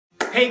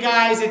Hey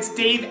guys, it's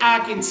Dave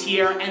Atkins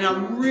here, and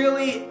I'm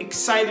really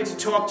excited to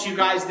talk to you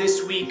guys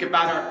this week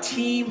about our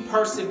Team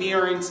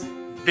Perseverance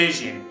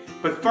vision.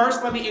 But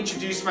first, let me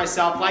introduce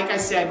myself. Like I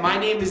said, my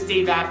name is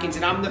Dave Atkins,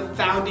 and I'm the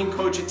founding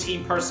coach of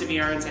Team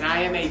Perseverance, and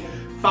I am a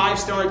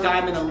 5-star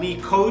Diamond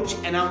Elite coach,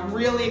 and I'm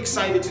really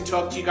excited to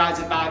talk to you guys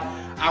about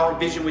our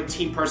vision with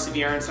Team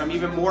Perseverance. I'm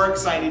even more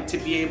excited to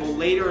be able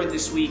later in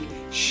this week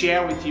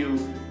share with you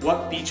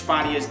what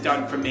Beachbody has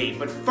done for me.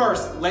 But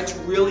first, let's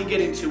really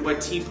get into what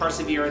Team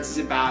Perseverance is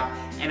about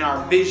and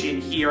our vision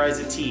here as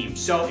a team.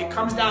 So it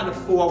comes down to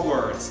 4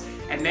 words,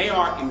 and they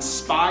are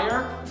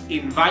inspire,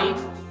 invite,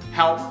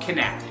 help,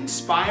 connect.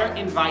 Inspire,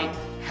 invite,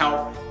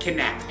 help,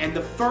 connect. And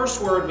the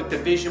first word with the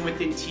vision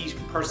within Team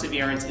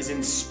Perseverance is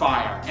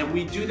inspire. And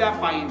we do that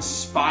by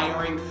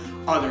inspiring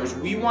others.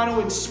 We want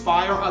to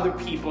inspire other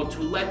people to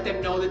let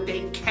them know that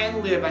they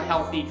can live a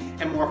healthy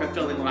and more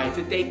fulfilling life,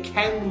 that they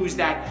can lose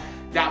that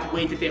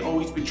weight that they've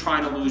always been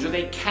trying to lose, or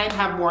they can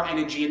have more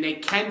energy and they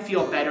can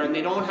feel better, and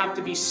they don't have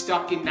to be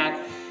stuck in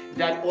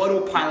that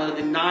autopilot of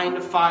the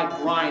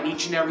 9-to-5 grind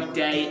each and every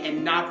day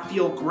and not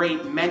feel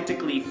great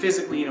mentally,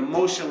 physically, and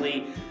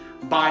emotionally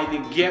by the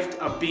gift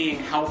of being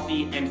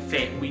healthy and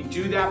fit. We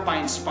do that by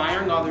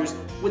inspiring others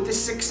with the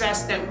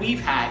success that we've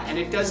had. And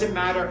it doesn't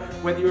matter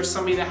whether you're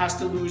somebody that has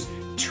to lose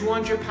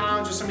 200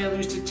 pounds or somebody that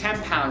loses to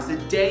 10 pounds. The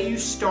day you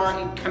start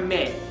and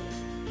commit,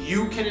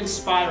 you can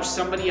inspire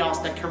somebody else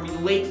that can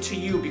relate to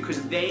you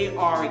because they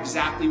are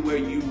exactly where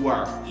you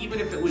were. Even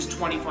if it was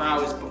 24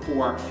 hours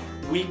before,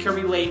 we can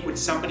relate with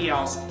somebody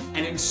else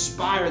and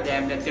inspire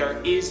them that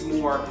there is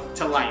more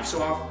to life.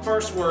 So our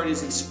first word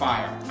is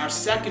inspire. Our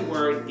second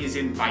word is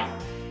invite.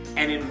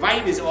 And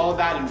invite is all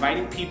about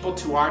inviting people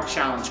to our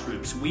challenge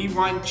groups. We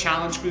run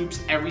challenge groups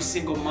every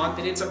single month,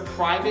 and it's a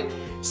private,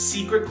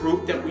 secret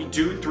group that we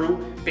do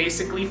through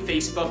basically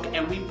Facebook,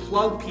 and we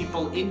plug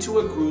people into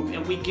a group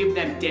and we give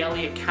them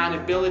daily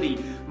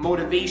accountability,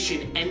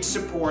 motivation, and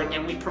support,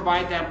 and we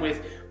provide them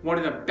with one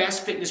of the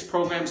best fitness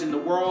programs in the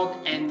world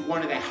and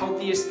one of the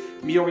healthiest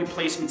meal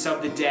replacements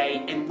of the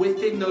day. And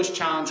within those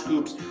challenge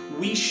groups,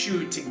 we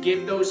shoot to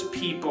give those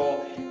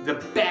people the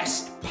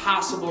best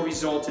possible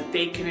results that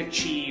they can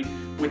achieve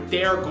with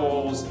their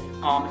goals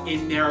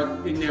in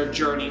their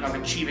journey of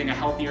achieving a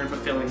healthier and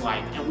fulfilling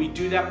life. And we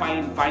do that by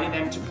inviting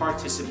them to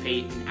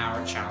participate in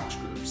our challenge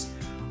groups.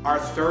 Our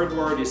third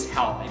word is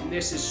help, and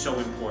this is so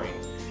important.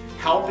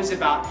 Help is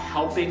about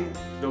helping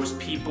those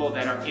people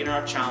that are in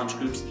our challenge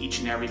groups each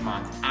and every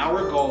month.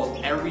 Our goal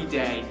every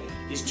day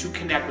is to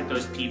connect with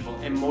those people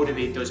and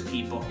motivate those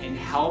people and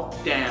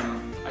help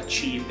them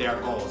achieve their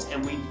goals.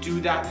 And we do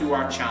that through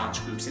our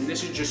challenge groups. And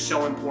this is just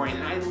so important.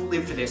 And I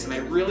live for this, and I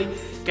really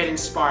get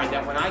inspired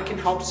that when I can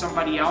help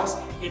somebody else,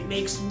 it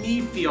makes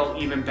me feel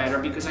even better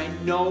because I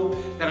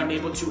know that I'm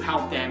able to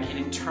help them, and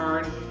in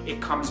turn,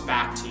 it comes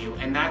back to you.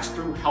 And that's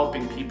through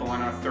helping people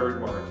on our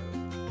third word.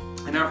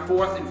 And our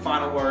fourth and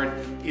final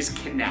word is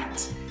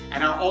connect.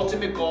 And our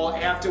ultimate goal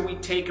after we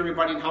take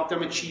everybody and help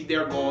them achieve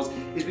their goals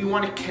is we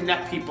want to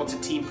connect people to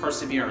Team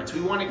Perseverance. We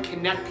want to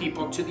connect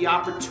people to the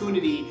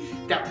opportunity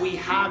that we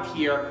have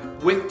here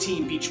with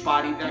Team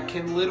Beachbody that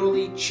can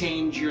literally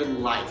change your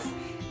life.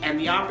 And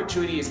the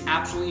opportunity is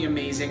absolutely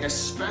amazing,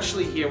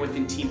 especially here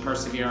within Team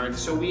Perseverance.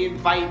 So we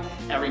invite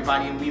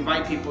everybody and we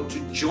invite people to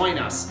join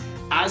us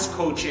as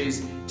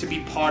coaches to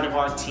be part of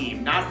our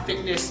team. Not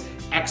fitness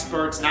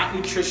experts, not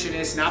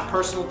nutritionists, not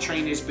personal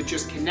trainers, but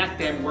just connect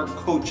them. We're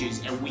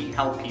coaches and we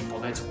help people.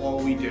 That's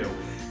all we do.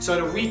 So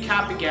to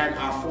recap again,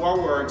 our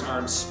 4 words are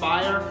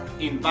inspire,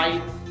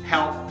 invite,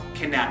 help,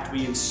 connect.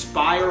 We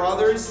inspire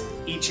others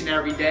each and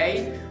every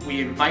day. We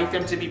invite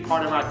them to be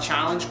part of our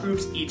challenge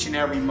groups each and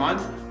every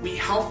month. We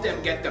help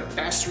them get the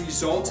best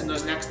results in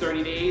those next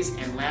 30 days.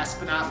 And last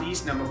but not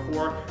least, number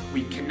 4,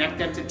 we connect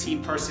them to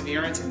Team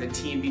Perseverance and the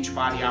Team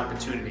Beachbody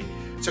opportunity.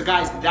 So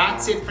guys,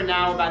 that's it for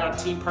now about our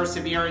Team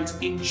Perseverance.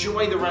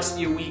 Enjoy the rest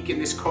of your week in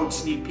this coach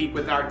sneak peek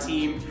with our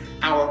team,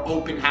 our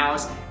open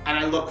house, and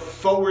I look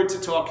forward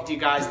to talking to you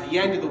guys at the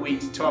end of the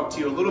week to talk to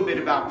you a little bit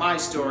about my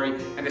story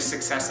and the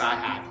success I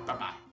had.